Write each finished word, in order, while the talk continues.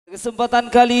Kesempatan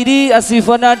kali ini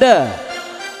Assyifanada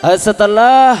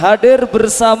setelah hadir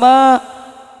bersama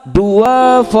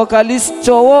dua vokalis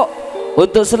cowok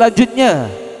untuk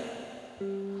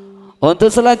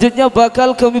selanjutnya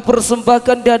bakal kami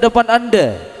persembahkan di hadapan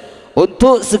Anda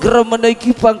untuk segera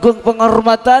menaiki panggung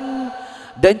penghormatan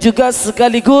dan juga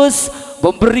sekaligus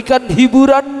memberikan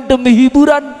hiburan demi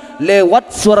hiburan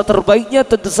lewat suara terbaiknya,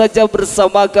 tentu saja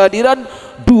bersama kehadiran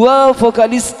dua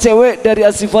vokalis cewek dari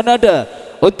Assyifanada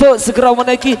untuk segera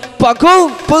menaiki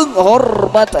panggung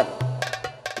penghormatan.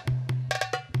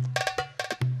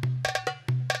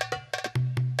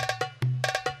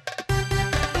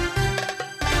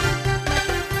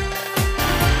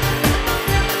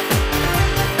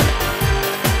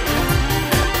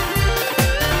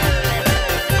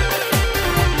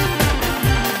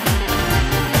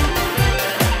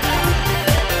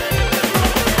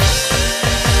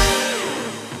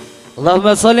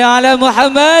 Allahumma sholli ala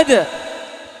Muhammad.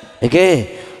 Oke,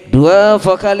 dua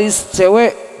vokalis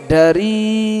cewek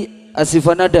dari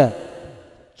Assyifanada.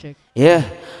 Ya,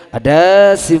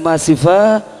 ada Sima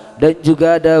Sifa dan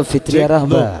juga ada Fitria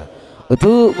Rahma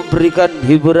untuk memberikan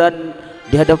hiburan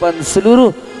di hadapan seluruh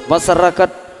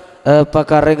masyarakat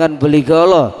Pakarengan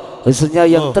Beligolo, khususnya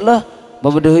yang telah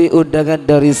memenuhi undangan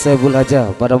dari Saiful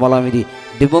Aja pada malam ini.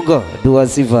 Dimonggo dua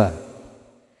Sifa.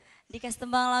 Dikasih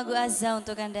tembang lagu Azza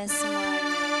untuk Anda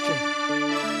semuanya.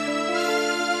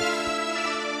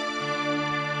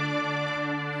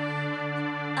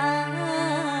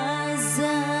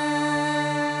 Azza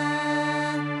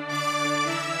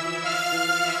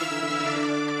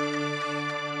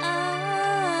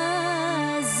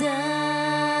Azza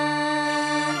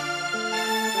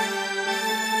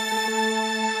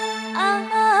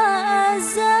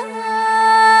Azza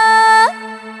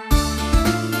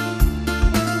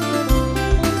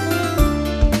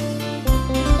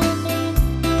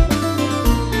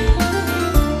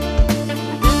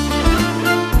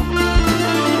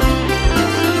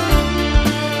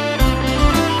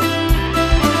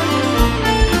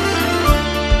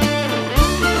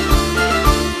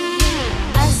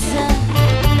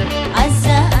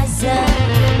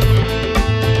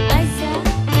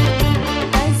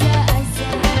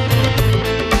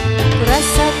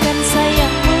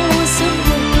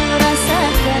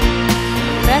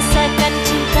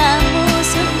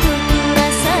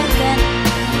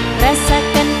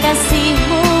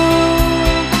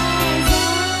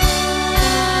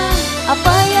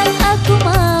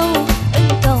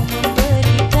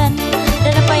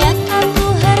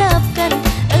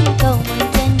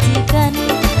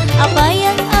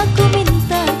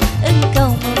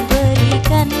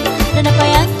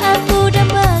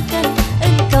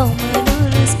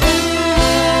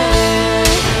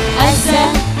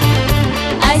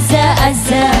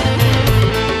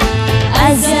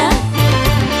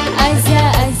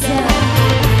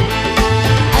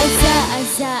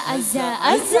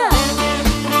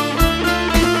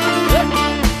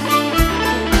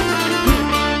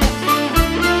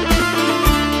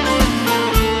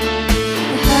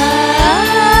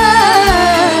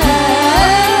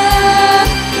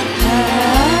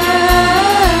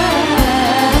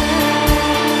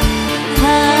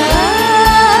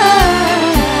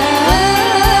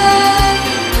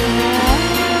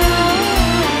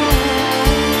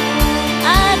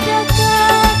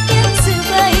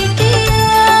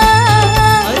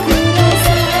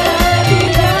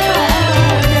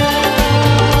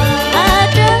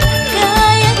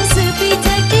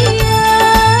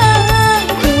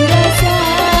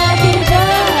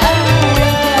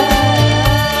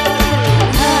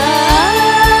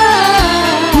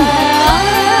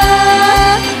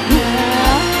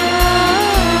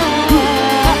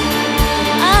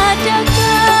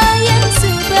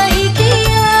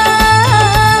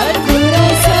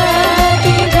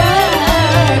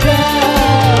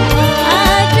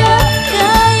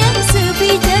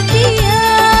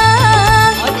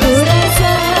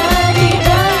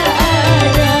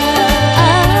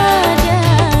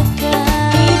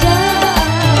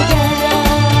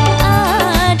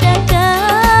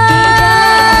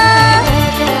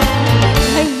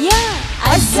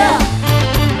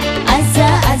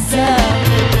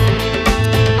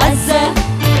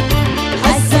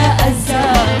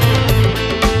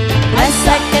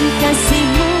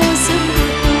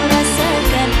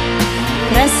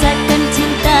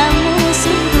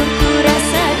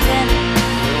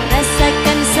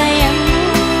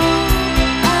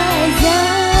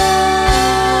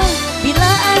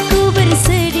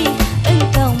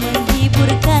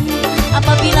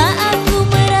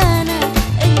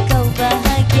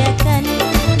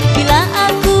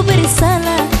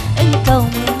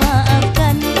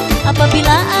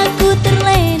aku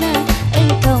terlena,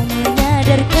 engkau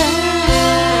menyadarkan.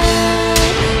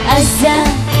 Azza,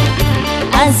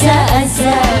 Azza,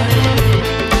 Azza,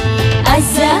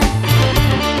 Azza,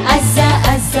 Azza,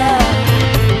 Azza,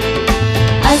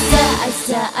 Azza,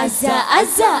 Azza, Azza,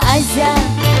 Azza, Azza,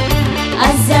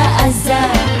 Azza,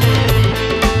 Azza.